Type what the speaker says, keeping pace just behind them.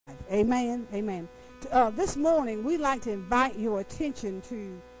Amen. Amen. This morning, we'd like to invite your attention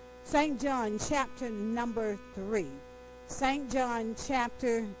to St. John chapter number 3. St. John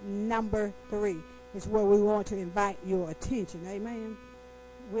chapter number 3 is where we want to invite your attention. Amen.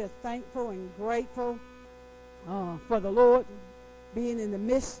 We're thankful and grateful for the Lord being in the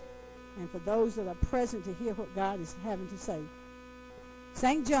midst and for those that are present to hear what God is having to say.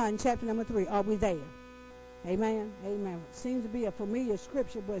 St. John chapter number 3. Are we there? Amen. Amen. Seems to be a familiar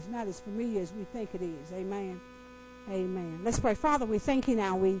scripture, but it's not as familiar as we think it is. Amen. Amen. Let's pray. Father, we thank you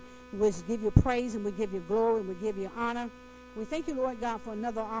now. We give you praise and we give you glory and we give you honor. We thank you, Lord God, for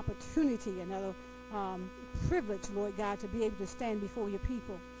another opportunity, another privilege, Lord God, to be able to stand before your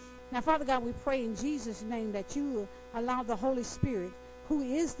people. Now, Father God, we pray in Jesus' name that you will allow the Holy Spirit, who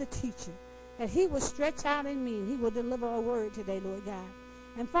is the teacher, that he will stretch out in me and he will deliver a word today, Lord God.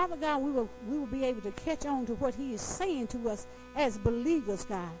 And Father God, we will be able to catch on to what he is saying to us as believers,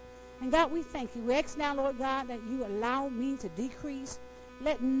 God. And God, we thank you. We ask now, Lord God, that you allow me to decrease.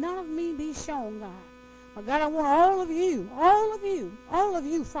 Let none of me be shown, God. But God, I want all of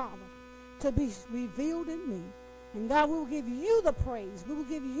you, Father, to be revealed in me. And God, we will give you the praise. We will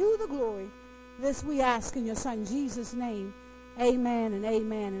give you the glory. This we ask in your Son, Jesus' name. Amen and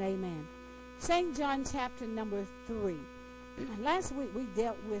amen and amen. St. John chapter number 3. Last week we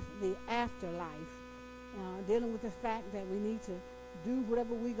dealt with the afterlife, dealing with the fact that we need to do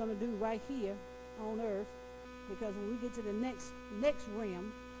whatever we're going to do right here on earth, because when we get to the next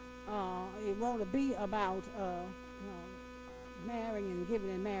realm, it won't be about marrying and giving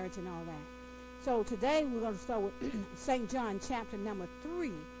in marriage and all that. So today we're going to start with St. John chapter number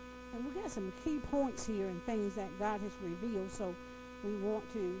 3, and we got some key points here and things that God has revealed, so we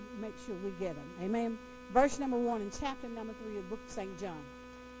want to make sure we get them. Amen. Verse number 1 in chapter number 3 of the book of St. John.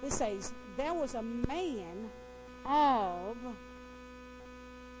 It says, there was a man of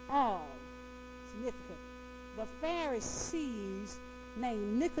significant, the Pharisees,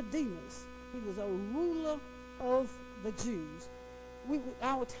 named Nicodemus. He was a ruler of the Jews.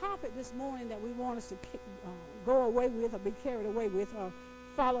 Our topic this morning that we want us to go away with or be carried away with or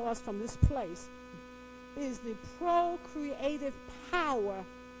follow us from this place is the procreative power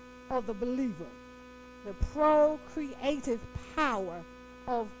of the believer. The procreative power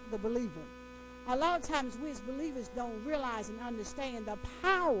of the believer. A lot of times we as believers don't realize and understand the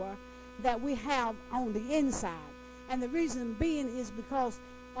power that we have on the inside. And the reason being is because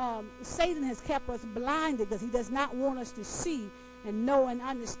Satan has kept us blinded, because he does not want us to see and know and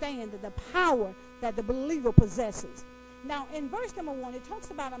understand the power that the believer possesses. Now, in verse number 1, it talks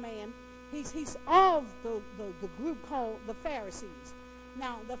about a man. He's of the group called the Pharisees.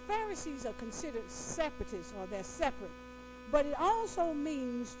 Now, the Pharisees are considered separatists, or they're separate. But it also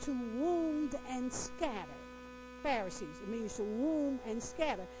means to wound and scatter. Pharisees, it means to wound and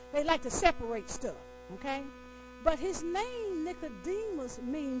scatter. They like to separate stuff, okay? But his name, Nicodemus,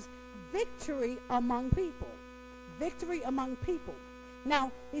 means victory among people. Victory among people. Now,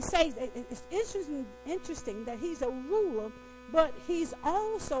 he says it's interesting that he's a ruler, but he's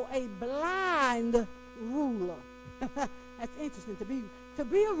also a blind ruler. That's interesting, to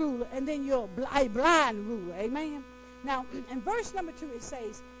be a ruler, and then you're a blind ruler. Amen. Now, in verse number 2, it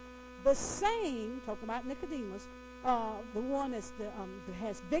says, the same, talking about Nicodemus, the one that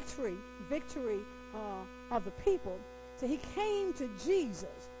has victory of the people. So he came to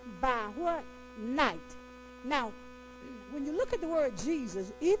Jesus by what? Night. Now, when you look at the word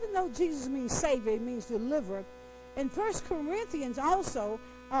Jesus, even though Jesus means Savior, it means deliverer, in 1 Corinthians also,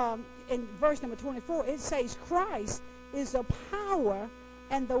 in verse number 24, it says Christ is the power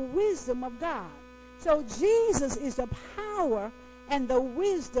and the wisdom of God. So Jesus is the power and the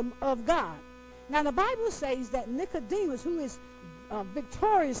wisdom of God. Now the Bible says that Nicodemus, who is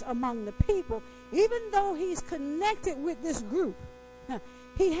victorious among the people, even though he's connected with this group,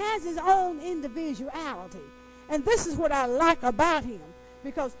 he has his own individuality. And this is what I like about him,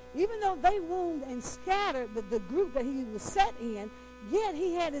 because even though they wound and scattered the group that he was set in, yet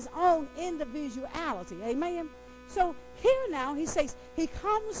he had his own individuality. Amen. So here now he says he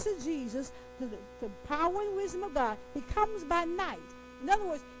comes to Jesus, to the power and wisdom of God. He comes by night. In other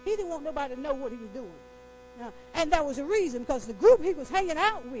words, he didn't want nobody to know what he was doing. And that was a reason, because the group he was hanging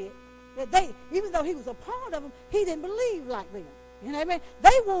out with, that even though he was a part of them, he didn't believe like them. You know what I mean?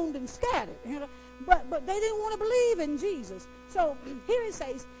 They wounded and scattered, but they didn't want to believe in Jesus. So here it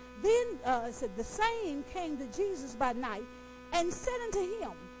says, then it said, the same came to Jesus by night and said unto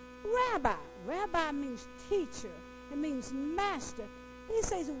him, Rabbi. Rabbi means teacher. It means master. He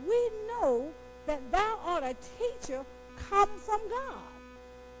says, we know that thou art a teacher come from God.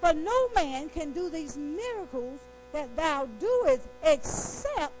 For no man can do these miracles that thou doest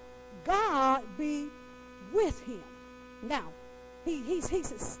except God be with him. Now, he's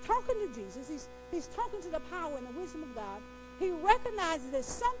talking to Jesus. He's talking to the power and the wisdom of God. He recognizes there's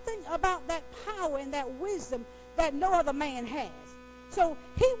something about that power and that wisdom that no other man has. So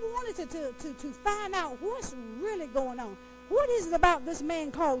he wanted to find out what's really going on. What is it about this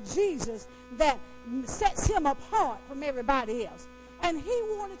man called Jesus that sets him apart from everybody else? And he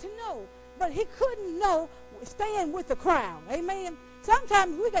wanted to know, but he couldn't know staying with the crowd. Amen.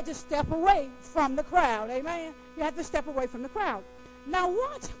 Sometimes we got to step away from the crowd. Amen. You have to step away from the crowd. Now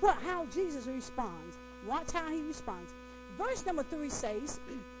watch how Jesus responds. Watch how he responds. Verse number 3 says,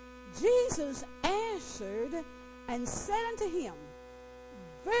 Jesus answered and said unto him,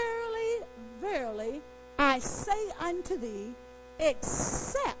 Verily, verily, I say unto thee,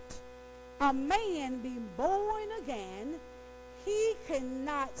 except a man be born again, he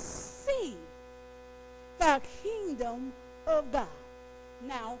cannot see the kingdom of God.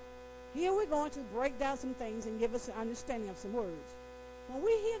 Now, here we're going to break down some things and give us an understanding of some words. When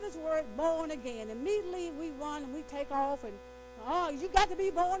we hear this word born again, immediately we run and we take off and, oh, you got to be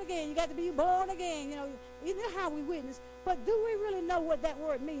born again. You got to be born again. You know how we witness. But do we really know what that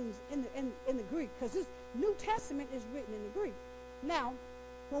word means in the Greek? Because this New Testament is written in the Greek. Now,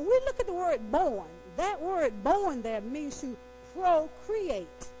 when we look at the word born, that word born there means to procreate.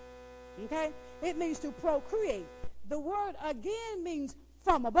 Okay? It means to procreate. The word again means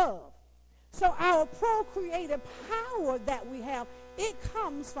from above. So our procreative power that we have, it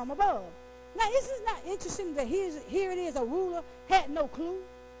comes from above. Now, isn't it not interesting that here it is, a ruler had no clue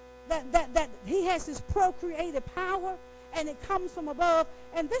that he has this procreative power and it comes from above,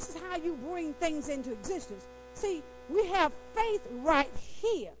 and this is how you bring things into existence. See, we have faith right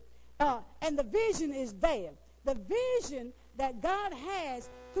here, and the vision is there. The vision that God has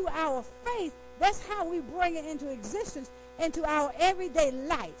through our faith, that's how we bring it into existence, into our everyday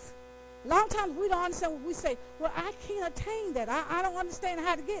life. A lot of times we don't understand what we say. Well, I can't attain that. I don't understand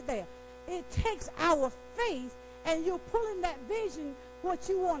how to get there. It takes our faith, and you're pulling that vision, what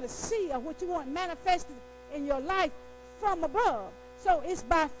you want to see or what you want manifested in your life from above. So it's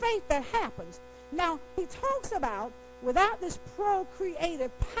by faith that happens. Now, he talks about without this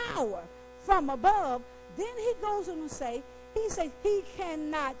procreative power from above, then he goes on to say, he says he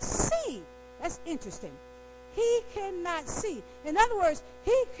cannot see. That's interesting. He cannot see. In other words,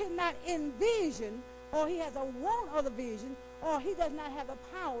 he cannot envision, or he has a want of the vision, or he does not have the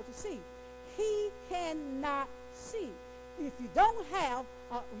power to see. He cannot see. If you don't have,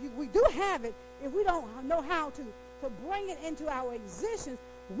 we do have it, if we don't know how to bring it into our existence,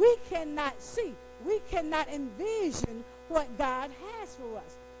 we cannot see. We cannot envision what God has for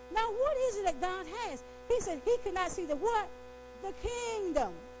us. Now, what is it that God has? He said he cannot see the what? The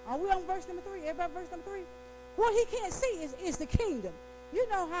kingdom. Are we on verse number 3? Everybody verse number 3? What he can't see is the kingdom. You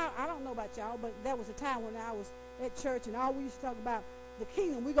know how, I don't know about y'all, but there was a time when I was at church and all we used to talk about the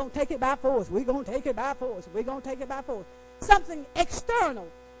kingdom. We're going to take it by force. We're going to take it by force. We're going to take it by force. Something external.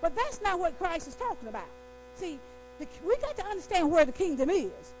 But that's not what Christ is talking about. See, we got to understand where the kingdom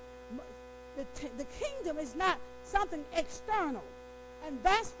is. The kingdom is not something external. And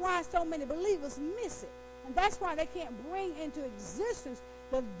that's why so many believers miss it. And that's why they can't bring into existence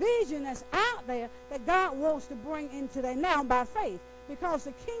the vision that's out there that God wants to bring into their now by faith. Because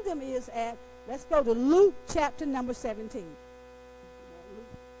the kingdom is at, let's go to Luke chapter number 17. Luke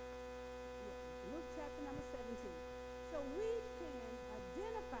chapter number 17. So we can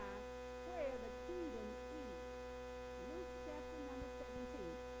identify where the kingdom is. Luke chapter number 17.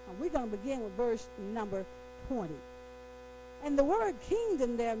 And we're going to begin with verse number 20. And the word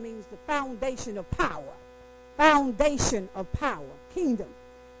kingdom there means the foundation of power. Foundation of power. Kingdom.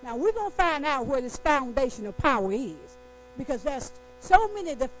 Now, we're going to find out where this foundation of power is. Because there's so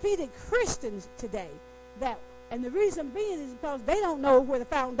many defeated Christians today that, and the reason being is because they don't know where the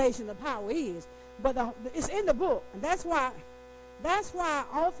foundation of power is. But it's in the book. And that's why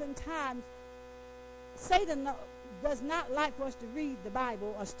oftentimes Satan does not like for us to read the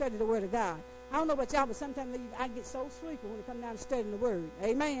Bible or study the Word of God. I don't know about y'all, but sometimes I get so sleepy when it comes down to studying the Word.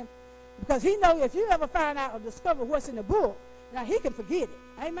 Amen. Because he knows if you ever find out or discover what's in the book, now he can forget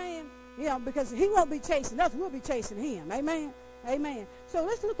it. Amen. Because he won't be chasing us. We'll be chasing him. Amen. Amen. So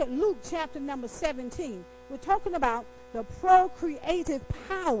let's look at Luke chapter number 17. We're talking about the procreative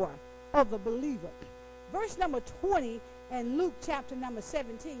power of the believer. Verse number 20 in Luke chapter number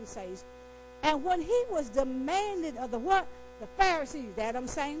 17 says, and when he was demanded of the what? The Pharisees, that them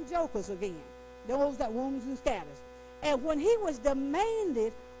same jokers again. Those that wounds and scatters. And when he was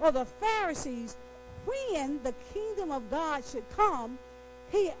demanded of the Pharisees when the kingdom of God should come,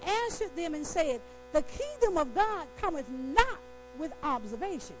 he answered them and said, the kingdom of God cometh not with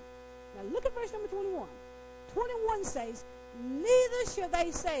observation. Now look at verse number 21. 21 says, neither shall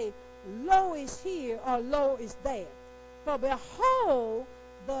they say, lo is here or lo is there. For behold,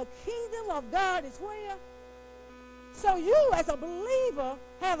 the kingdom of God is where? So you as a believer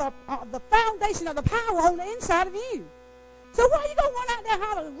have the foundation of the power on the inside of you. So why are you going to run out there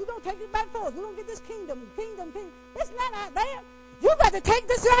hollering, we're going to take it back for us. We're going to get this kingdom. It's not out there. You got to take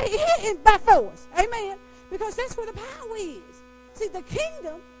this right here by force. Amen. Because that's where the power is. See, the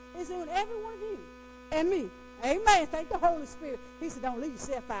kingdom is in every one of you and me. Amen. Thank the Holy Spirit. He said, don't leave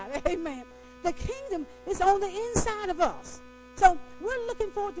yourself out. Amen. The kingdom is on the inside of us. So we're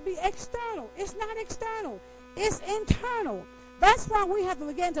looking for it to be external. It's not external. It's internal. That's why we have to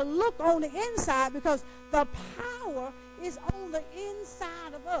begin to look on the inside, because the power is on the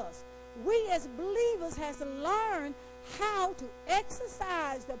inside of us. We as believers have to learn how to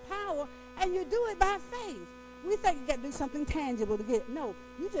exercise the power, and you do it by faith. We think you got to do something tangible to get it. No,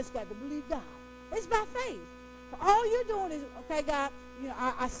 you just got to believe God. It's by faith. All you're doing is, okay, God,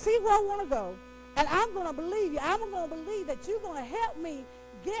 I see where I want to go, and I'm going to believe you. I'm going to believe that you're going to help me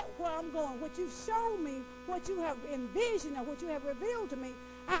get where I'm going. What you've shown me, what you have envisioned, or what you have revealed to me,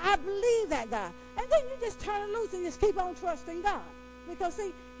 I believe that, God. And then you just turn it loose and just keep on trusting God. Because,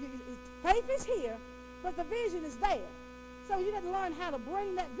 see, faith is here, but the vision is there. So you got to learn how to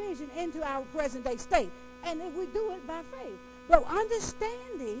bring that vision into our present-day state. And if we do it by faith. But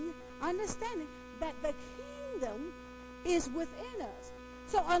understanding that the kingdom is within us.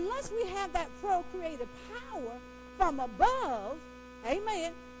 So unless we have that procreative power from above,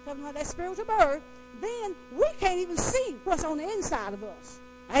 amen, talking about that spiritual birth, then we can't even see what's on the inside of us.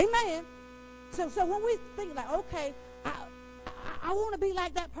 Amen. So when we think like, okay, I want to be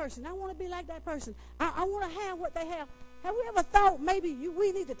like that person. I want to be like that person. I want to have what they have. Have we ever thought maybe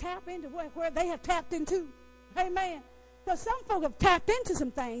we need to tap into where they have tapped into? Amen. Because some folk have tapped into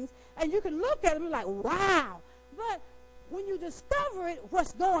some things, and you can look at them and be like, wow. But when you discover it,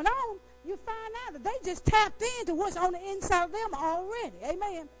 what's going on, you find out that they just tapped into what's on the inside of them already.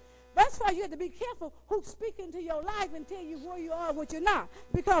 Amen. That's why you have to be careful who's speaking to your life and tell you where you are, what you're not.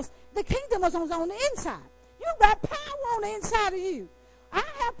 Because the kingdom is on the inside. You got power on the inside of you. I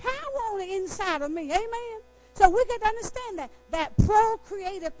have power on the inside of me. Amen. So we got to understand that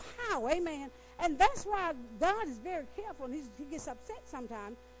procreative power. Amen. And that's why God is very careful, and he gets upset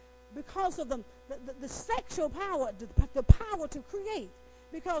sometimes because of the sexual power, the power to create.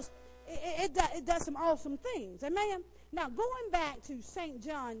 Because it does some awesome things. Amen. Now, going back to St.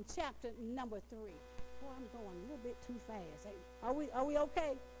 John chapter number 3. Boy, I'm going a little bit too fast. Are we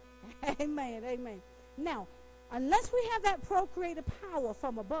okay? Amen, amen. Now, unless we have that procreative power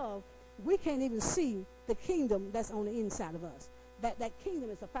from above, we can't even see the kingdom that's on the inside of us. That kingdom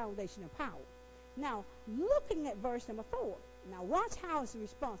is the foundation of power. Now, looking at verse number 4. Now, watch how it's a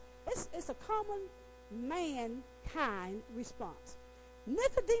response. It's a common mankind response.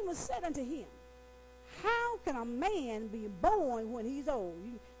 Nicodemus said unto him, how can a man be born when he's old?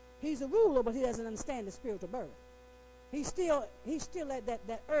 He's a ruler, but he doesn't understand the spiritual birth. He's still at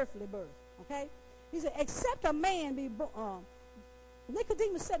that earthly birth. Okay? He said, except a man be born.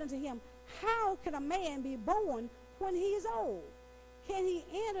 Nicodemus said unto him, how can a man be born when he is old? Can he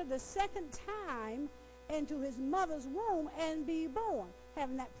enter the second time into his mother's womb and be born?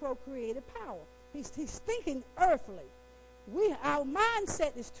 Having that procreative power. He's thinking earthly. Our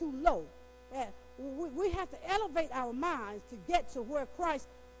mindset is too low. We have to elevate our minds to get to where Christ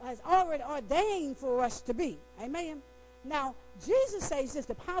has already ordained for us to be. Amen. Now, Jesus says this,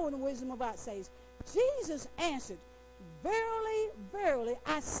 the power and the wisdom of God says, Jesus answered, verily, verily,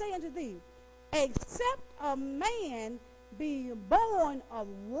 I say unto thee, except a man be born of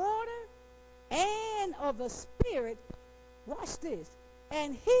water and of the Spirit, watch this,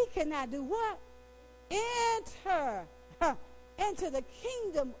 and he cannot do what? Enter into the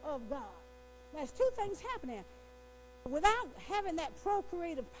kingdom of God. There's two things happening. Without having that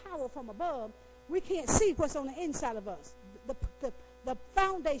procreative power from above, we can't see what's on the inside of us, the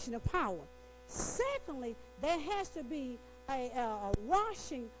foundation of power. Secondly, there has to be a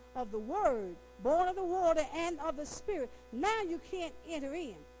washing of the word, born of the water and of the Spirit. Now you can't enter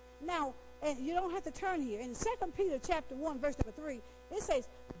in. Now, and you don't have to turn here. In 2 Peter chapter 1, verse number 3, it says,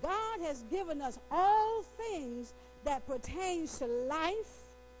 God has given us all things that pertains to life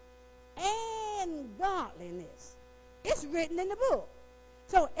and godliness. It's written in the book.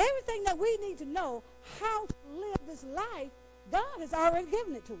 So everything that we need to know how to live this life, God has already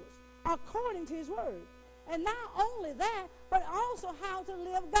given it to us according to his word. And not only that, but also how to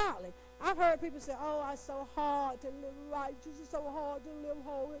live godly. I've heard people say, oh, it's so hard to live righteous. It's so hard to live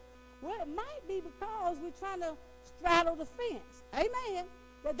holy. Well, it might be because we're trying to straddle the fence. Amen.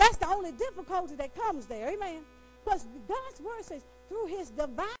 That's the only difficulty that comes there. Amen. Because God's word says through his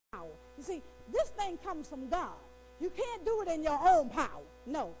divine power. You see, this thing comes from God. You can't do it in your own power.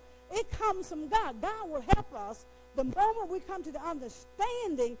 No. It comes from God. God will help us the moment we come to the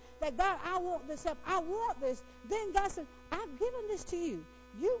understanding that, God, I want this help. I want this. Then God said, I've given this to you.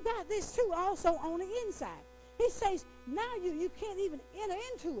 You got this too also on the inside. He says, now you can't even enter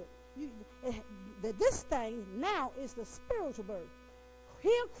into it. This thing now is the spiritual birth.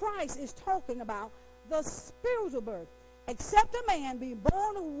 Here Christ is talking about the spiritual birth. Except a man be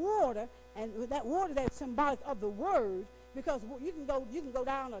born of water, and that water that's symbolic of the word, because you can go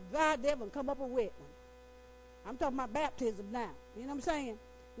down a dry devil and come up a wet one. I'm talking about baptism now. You know what I'm saying?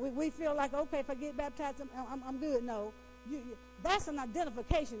 We feel like, okay, if I get baptized, I'm good. No. That's an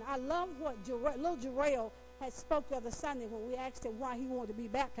identification. I love what little Jarrell had spoke the other Sunday when we asked him why he wanted to be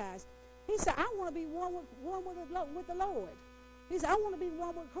baptized. He said, I want to be one with the Lord. He said, I want to be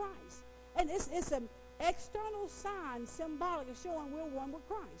one with Christ. And it's an external sign symbolic of showing we're one with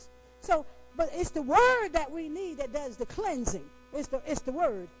Christ. So, but it's the word that we need that does the cleansing. It's the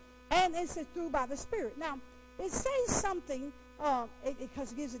word. And it's through by the Spirit. Now, it says something,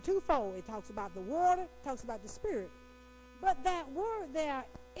 because it gives it twofold. It talks about the water, it talks about the Spirit. But that word there,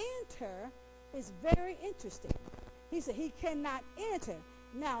 enter, is very interesting. He said he cannot enter.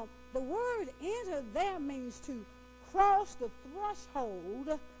 Now, the word enter there means to cross the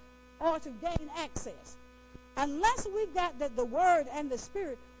threshold or to gain access. Unless we've got the word and the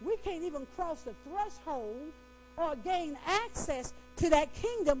Spirit, we can't even cross the threshold or gain access to that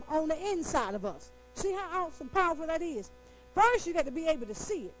kingdom on the inside of us. See how awesome, powerful that is? First, you got to be able to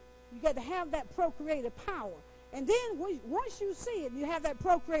see it. You got to have that procreative power. And then once you see it, you have that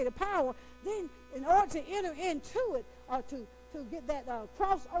procreative power, then in order to enter into it or to get that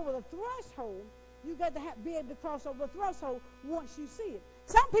cross over the threshold, you got to be able to cross over the threshold once you see it.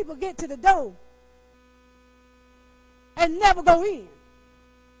 Some people get to the door and never go in.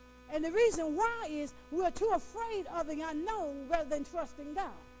 And the reason why is we're too afraid of the unknown rather than trusting God.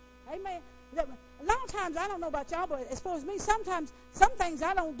 Amen. A lot of times, I don't know about y'all, but as far as me, sometimes some things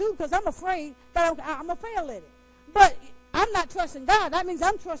I don't do because I'm afraid that I'm going to fail at it. But I'm not trusting God. That means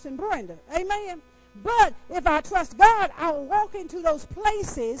I'm trusting Brenda. Amen. But if I trust God, I'll walk into those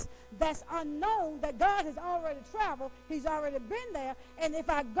places that's unknown, that God has already traveled. He's already been there. And if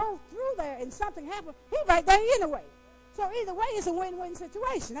I go through there and something happens, he's right there anyway. So either way, it's a win-win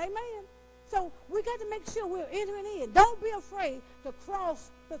situation. Amen. So we got to make sure we're entering in. Don't be afraid to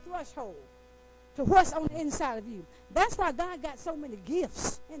cross the threshold to what's on the inside of you. That's why God got so many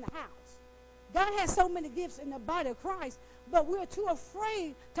gifts in the house. God has so many gifts in the body of Christ, but we're too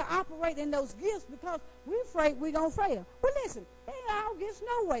afraid to operate in those gifts because we're afraid we're going to fail. Well, listen, they ain't our gifts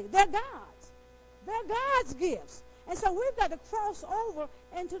no way. They're God's. They're God's gifts. And so we've got to cross over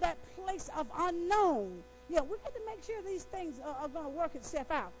into that place of unknown. Yeah, we've got to make sure these things are going to work itself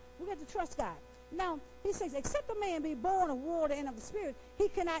out. We've got to trust God. Now, he says, except a man be born of water and of the Spirit, he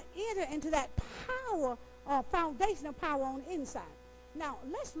cannot enter into that power or foundational power on the inside. Now,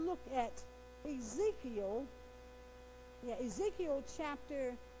 let's look at Ezekiel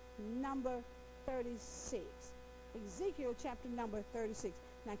chapter number 36. Ezekiel chapter number 36.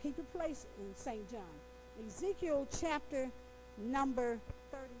 Now, keep your place in St. John. Ezekiel chapter number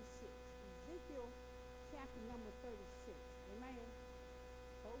 36. Ezekiel chapter number 36. Amen.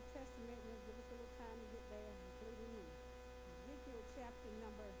 Old Testament, let's give us a little time to get there, including me. Ezekiel chapter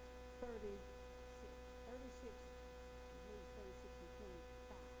number 36. 36, I believe 36 and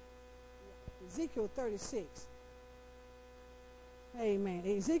 25. Yeah. Ezekiel 36. Amen.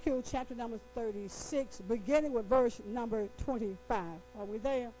 Ezekiel chapter number 36, beginning with verse number 25. Are we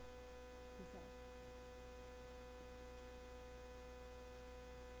there? Okay.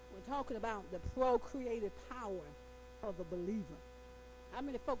 We're talking about the procreative power of the believer. How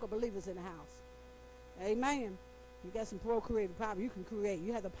many folk are believers in the house? Amen. You got some procreative power. You can create.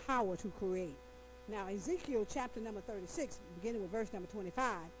 You have the power to create. Now, Ezekiel chapter number 36, beginning with verse number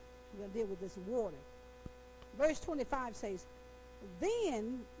 25, we're going to deal with this water. Verse 25 says,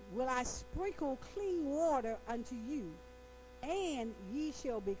 then will I sprinkle clean water unto you, and ye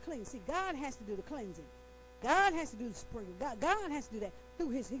shall be clean. See, God has to do the cleansing. God has to do the sprinkling. God has to do that through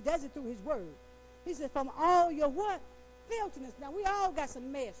he does it through his word. He said, from all your what? Filthiness. Now, we all got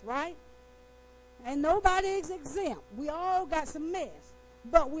some mess, right? And nobody is exempt. We all got some mess.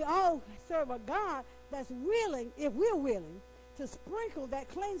 But we all serve a God that's willing, if we're willing, to sprinkle that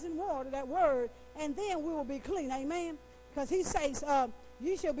cleansing water, that word, and then we will be clean. Amen? Because he says,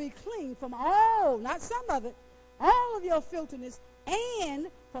 you shall be clean from all, not some of it, all of your filthiness, and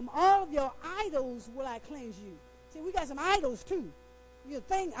from all of your idols will I cleanse you. See, we got some idols too. You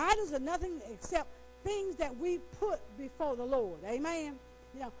think idols are nothing except things that we put before the Lord. Amen.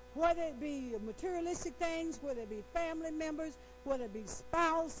 Whether it be materialistic things, whether it be family members, whether it be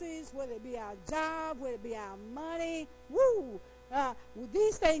spouses, whether it be our job, whether it be our money. Woo!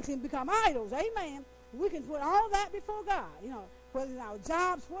 These things can become idols. Amen. We can put all that before God, whether it's our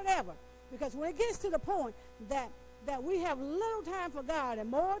jobs, whatever. Because when it gets to the point that we have little time for God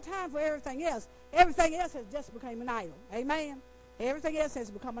and more time for everything else has just become an idol. Amen. Everything else has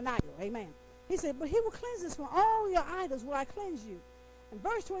become an idol. Amen. He said, but he will cleanse us from all your idols will I cleanse you. And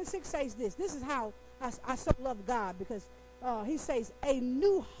verse 26 says this. This is how I so love God, because he says, a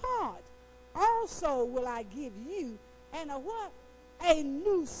new heart also will I give you, and a what? A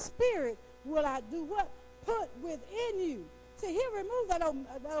new spirit will I do what? Put within you. See, he'll remove that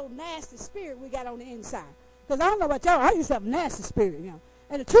old nasty spirit we got on the inside. Because I don't know about y'all, I used to have a nasty spirit,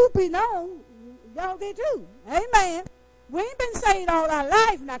 And the truth be known, y'all did too. Amen. We ain't been saved all our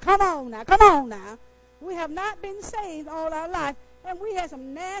life. Now, come on now. We have not been saved all our life, and we had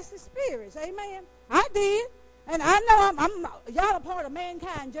some nasty spirits. Amen. I did. And I know y'all are part of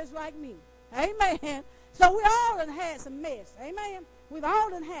mankind just like me. Amen. So we all done had some mess. Amen. We've all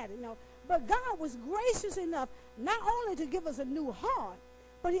done had it, But God was gracious enough not only to give us a new heart,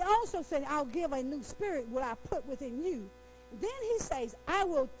 but he also said, I'll give a new spirit will I put within you. Then he says, I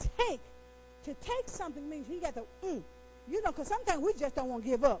will take. To take something means he got to, because sometimes we just don't want to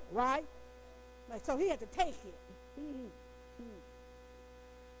give up, right? So he had to take it.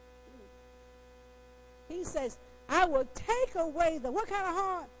 He says, I will take away what kind of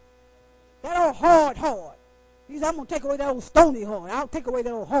heart? That old hard heart. He said, I'm going to take away that old stony heart. I'll take away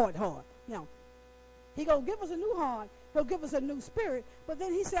that old hard heart. He going to give us a new heart. He'll give us a new spirit. But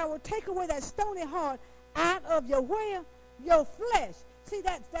then he said, I will take away that stony heart out of your where? Your flesh. See,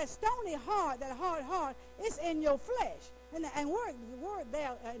 that stony heart, that hard heart, it's in your flesh. And the word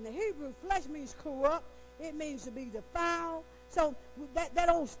there in the Hebrew, flesh means corrupt. It means to be defiled. So that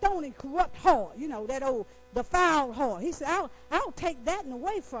old stony, corrupt heart, that old defiled heart. He said, I'll take that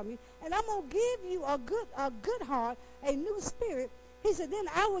away from you, and I'm going to give you a good heart, a new spirit. He said, then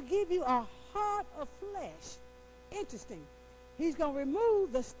I will give you a heart of flesh. Interesting. He's going to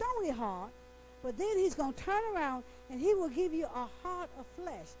remove the stony heart, but then he's going to turn around and he will give you a heart of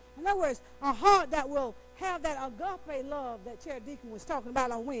flesh. In other words, a heart that will have that agape love that Chair Deacon was talking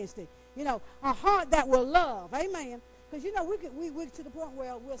about on Wednesday. A heart that will love. Amen. Because, we to the point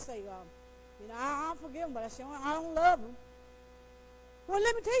where we'll say, I'll forgive them, but I don't love them. Well,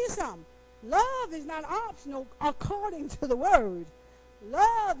 let me tell you something. Love is not optional according to the word.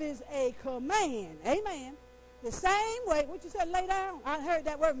 Love is a command. Amen. The same way, what you said, lay down? I heard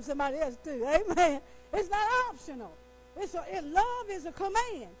that word from somebody else too. Amen. It's not optional. Love is a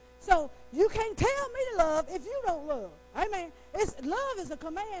command. So you can't tell me to love if you don't love. Amen. Love is a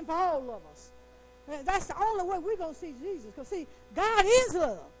command for all of us. And that's the only way we're going to see Jesus. Because, see, God is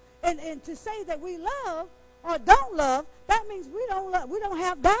love. And to say that we love or don't love, that means we don't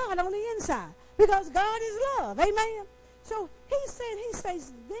have God on the inside. Because God is love. Amen. So he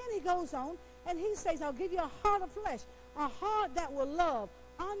says, then he goes on, and he says, I'll give you a heart of flesh, a heart that will love,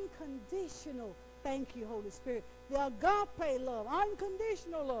 unconditional. Thank you, Holy Spirit. The agape love,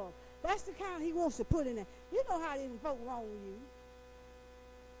 unconditional love. That's the kind he wants to put in there. You know how these folk wrong with you.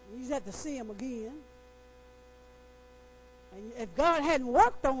 You just have to see them again. And if God hadn't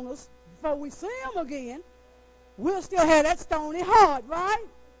worked on us before we see them again, we'll still have that stony heart, right?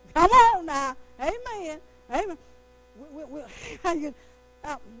 Come on now. Amen. Amen. I'll give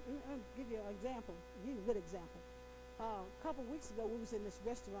you an example. Give you a good example. A couple of weeks ago, we was in this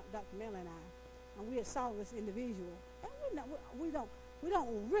restaurant, Dr. Mel and I, and we had saw this individual. And we don't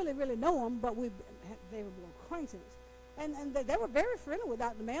really know them, but they were acquaintances. And they were very friendly with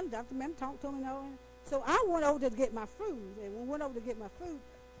Dr. Mel. Dr. Mel talked to me, So I went over to get my food. And when I went over to get my food,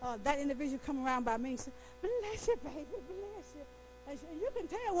 that individual come around by me and said, bless you, baby, bless you. And you can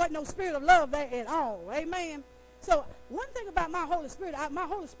tell wasn't no spirit of love there at all. Amen. So one thing about my Holy Spirit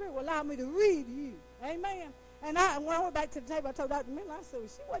will allow me to read you. Amen. And when I went back to the table, I told Dr. Miller, I said,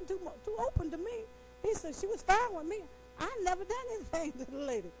 she wasn't too open to me. He said, she was fine with me. I never done anything to the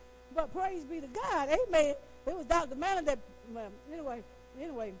lady. But praise be to God. Amen. It was Dr. Miller that, anyway,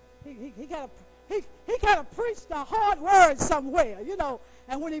 he kind of preached a hard word somewhere,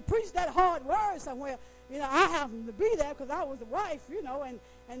 And when he preached that hard word somewhere, I happened to be there because I was the wife,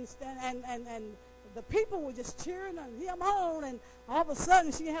 and the people were just cheering him on, and all of a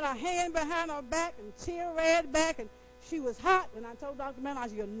sudden she had her hand behind her back and chin red back, and she was hot. And I told Dr. Miller, I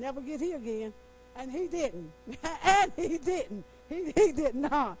said, you'll never get here again. And he didn't. And he didn't. He did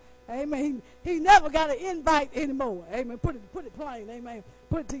not. Amen. He never got an invite anymore. Amen. Put it plain. Amen.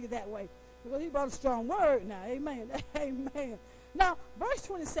 Put it to you that way. Because he brought a strong word now. Amen. Amen. Now, verse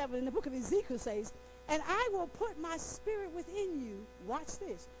 27 in the book of Ezekiel says, and I will put my spirit within you. Watch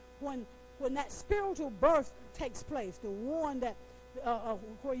this. When that spiritual birth takes place, the one that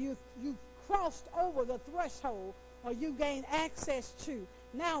where you crossed over the threshold or you gain access to.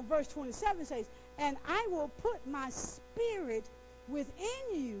 Now, verse 27 says, and I will put my spirit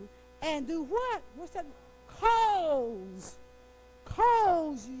within you and do what? What's that?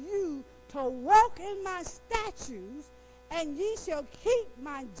 Cause you to walk in my statutes, and ye shall keep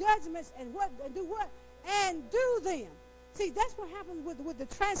my judgments and what? And do what? And do them. See, that's what happens with the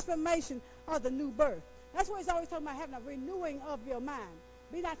transformation of the new birth. That's what he's always talking about, having a renewing of your mind.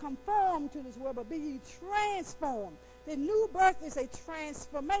 Be not conformed to this world, but be ye transformed. The new birth is a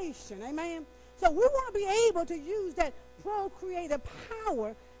transformation. Amen? So we want to be able to use that procreative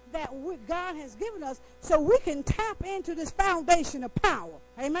power that God has given us so we can tap into this foundation of power.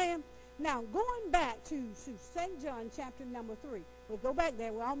 Amen? Now, going back to St. John chapter number 3. We'll go back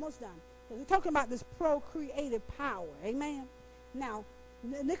there. We're almost done. We're talking about this procreative power. Amen? Now,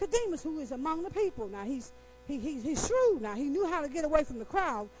 Nicodemus, who is among the people, now he's shrewd now. He knew how to get away from the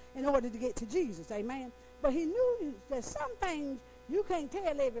crowd in order to get to Jesus. Amen? But he knew that some things you can't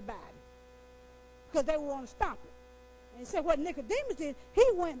tell everybody because they want to stop it. And so what Nicodemus did, he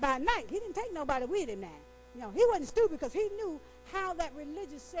went by night. He didn't take nobody with him now. You know, he wasn't stupid because he knew how that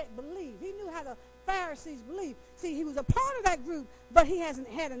religious sect believed. He knew how the Pharisees believed. See, he was a part of that group, but he hasn't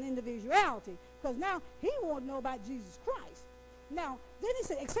had an individuality because now he wanted to know about Jesus Christ. Now, then he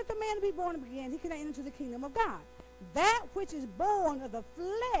said, except a man to be born again, he cannot enter into the kingdom of God. That which is born of the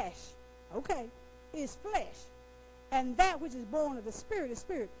flesh, okay, is flesh. And that which is born of the spirit is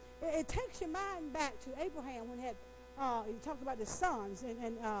spirit. It takes your mind back to Abraham when he talked about the sons.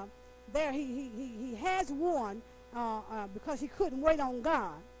 And there he has one because he couldn't wait on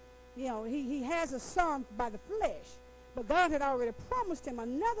God. You know, he has a son by the flesh. But God had already promised him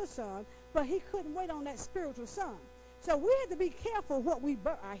another son, but he couldn't wait on that spiritual son. So we had to be careful what we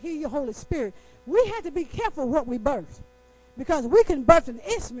birth. I hear you, Holy Spirit. We had to be careful what we birth. Because we can birth an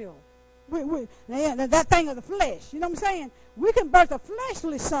Ishmael. That thing of the flesh. You know what I'm saying? We can birth a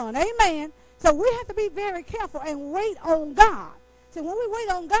fleshly son. Amen. So we have to be very careful and wait on God. So when we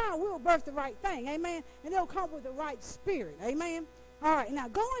wait on God, we'll birth the right thing. Amen. And it'll come with the right spirit. Amen. All right. Now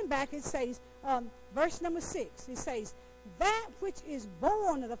going back, it says, verse number 6. It says, that which is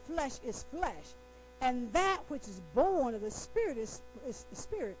born of the flesh is flesh. And that which is born of the spirit is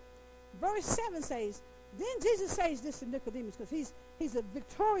spirit. Verse 7 says, then Jesus says this to Nicodemus because he's a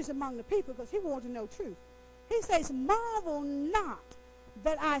victorious among the people because he wanted to know truth. He says, marvel not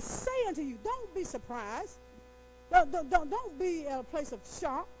that I say unto you. Don't be surprised. Don't be a place of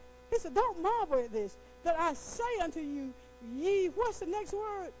shock. He said, don't marvel at this, that I say unto you, ye, what's the next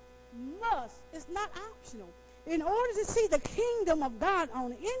word? Must. It's not optional. In order to see the kingdom of God on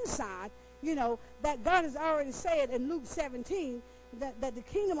the inside, you know, that God has already said in Luke 17 that the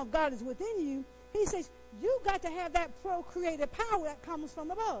kingdom of God is within you. He says, you got to have that procreative power that comes from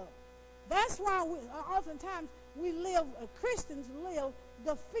above. That's why oftentimes Christians live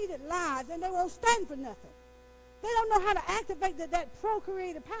defeated lives and they won't stand for nothing. They don't know how to activate that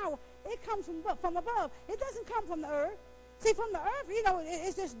procreative power. It comes from above. It doesn't come from the earth. See, from the earth, you know,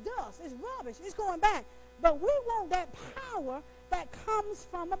 it's just dust. It's rubbish. It's going back. But we want that power that comes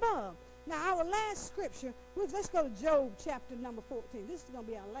from above. Now, our last scripture, let's go to Job chapter number 14. This is going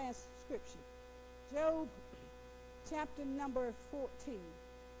to be our last scripture. Job chapter number 14. I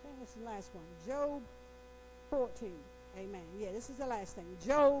think this is the last one. Job 14. Amen. Yeah, this is the last thing.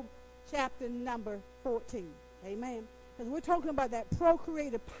 Job chapter number 14. Amen. Because we're talking about that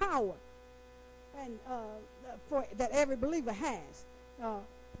procreative power and that every believer has.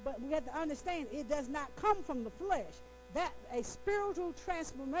 But we have to understand it does not come from the flesh. That a spiritual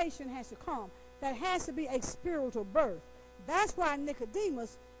transformation has to come. That has to be a spiritual birth. That's why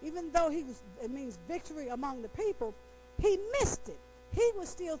Nicodemus, even though it means victory among the people, he missed it. He was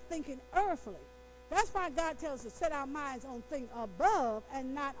still thinking earthly. That's why God tells us to set our minds on things above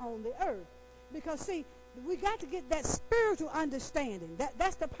and not on the earth. Because, see, we got to get that spiritual understanding.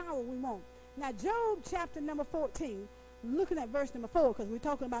 That's the power we want. Now, Job chapter number 14, looking at verse number 4, because we're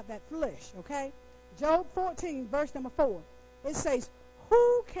talking about that flesh, okay? Job 14, verse number 4. It says,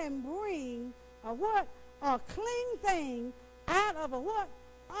 who can bring a what? A clean thing out of a what?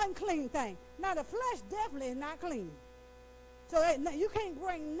 Unclean thing. Now, the flesh definitely is not clean. So you can't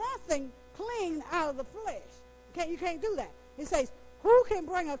bring nothing clean out of the flesh. You can't do that. It says, who can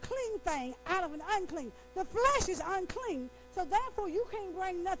bring a clean thing out of an unclean? The flesh is unclean So therefore, you can't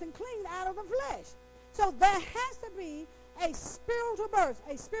bring nothing clean out of the flesh. So there has to be a spiritual birth,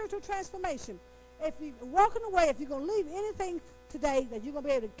 a spiritual transformation. If you're walking away, if you're going to leave anything today, that you're going to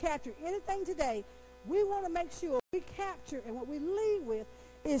be able to capture anything today, we want to make sure we capture, and what we leave with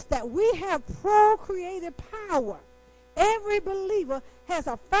is that we have procreative power. Every believer has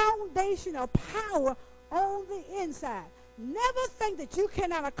a foundation of power on the inside. Never think that you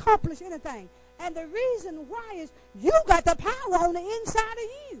cannot accomplish anything. And the reason why is you got the power on the inside of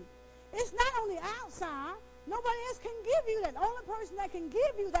you. It's not on the outside. Nobody else can give you that. The only person that can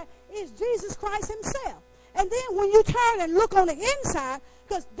give you that is Jesus Christ himself. And then when you turn and look on the inside,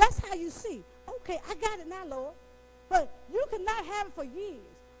 because that's how you see. Okay, I got it now, Lord. But you cannot have it for years.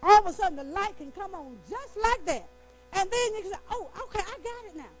 All of a sudden, the light can come on just like that. And then you can say, oh, okay, I got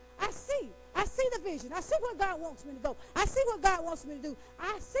it now. I see. I see the vision. I see where God wants me to go. I see what God wants me to do.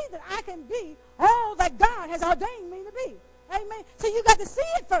 I see that I can be all that God has ordained me to be. Amen. So you got to see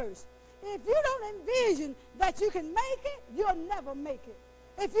it first. If you don't envision that you can make it, you'll never make it.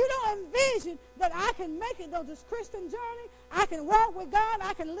 If you don't envision that I can make it on this Christian journey, I can walk with God,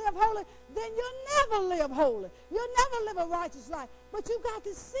 I can live holy, then you'll never live holy. You'll never live a righteous life. But you got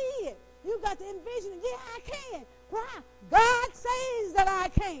to see it. You got to envision it. Yeah, I can. Why? God says that I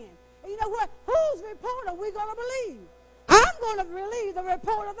can. And you know what? Whose report are we going to believe? I'm going to believe the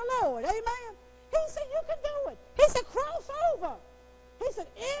report of the Lord. Amen. He said you can do it. He said cross over. He said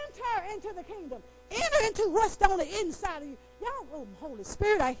enter into the kingdom. Enter into what's on the inside of you. Y'all, oh, Holy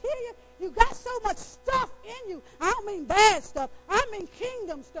Spirit, I hear you. You got so much stuff in you. I don't mean bad stuff. I mean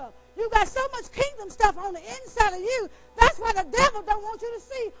kingdom stuff. You got so much kingdom stuff on the inside of you. That's why the devil don't want you to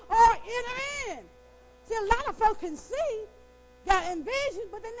see or enter in. See, a lot of folks can see, got envision,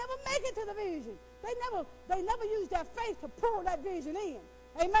 but they never make it to the vision. They never use their faith to pull that vision in.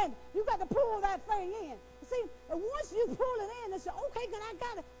 Amen. You got to pull that thing in. See, and once you pull it in and say, okay, God, I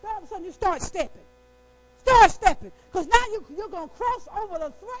got it, then all of a sudden you start stepping. Start stepping. Because now you're going to cross over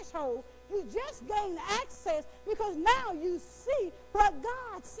the threshold. You just gain access because now you see what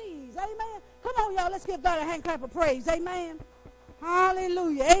God sees. Amen. Come on, y'all. Let's give God a hand clap of praise. Amen.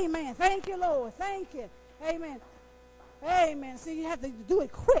 Hallelujah. Amen. Thank you, Lord. Thank you. Amen. Amen. See, you have to do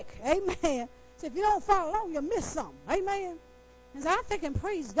it quick. Amen. See, if you don't follow along, you'll miss something. Amen. And so I think and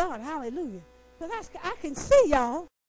praise God. Hallelujah. Because I can see y'all.